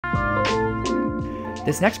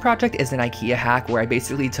This next project is an IKEA hack where I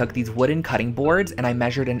basically took these wooden cutting boards and I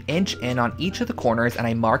measured an inch in on each of the corners and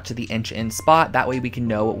I marked the inch in spot. That way we can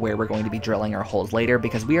know where we're going to be drilling our holes later,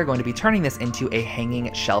 because we are going to be turning this into a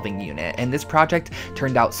hanging shelving unit. And this project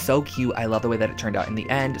turned out so cute. I love the way that it turned out in the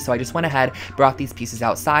end. So I just went ahead, brought these pieces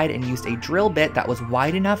outside and used a drill bit that was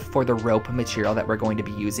wide enough for the rope material that we're going to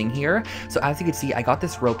be using here. So as you can see, I got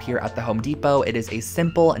this rope here at the Home Depot. It is a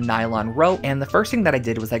simple nylon rope. And the first thing that I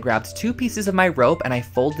did was I grabbed 2 pieces of my rope and I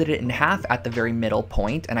folded it in half at the very middle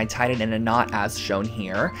point and I tied it in a knot as shown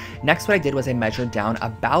here. Next, what I did was I measured down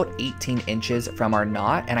about 18 inches from our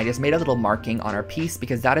knot and I just made a little marking on our piece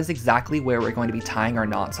because that is exactly where we're going to be tying our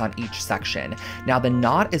knots on each section. Now the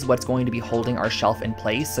knot is what's going to be holding our shelf in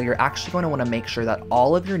place, so you're actually going to want to make sure that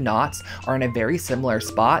all of your knots are in a very similar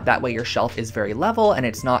spot. That way your shelf is very level and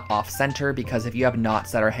it's not off center, because if you have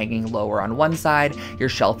knots that are hanging lower on one side, your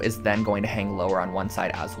shelf is then going to hang lower on one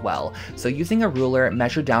side as well. So using a ruler,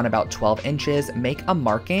 measure down about 12 inches, make a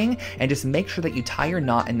marking, and just make sure that you tie your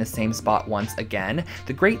knot in the same spot once again.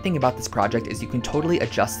 The great thing about this project is you can totally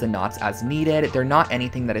adjust the knots as needed. They're not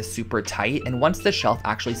anything that is super tight, and once the shelf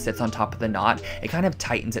actually sits on top of the knot, it kind of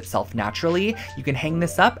tightens itself naturally. You can hang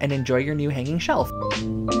this up and enjoy your new hanging shelf.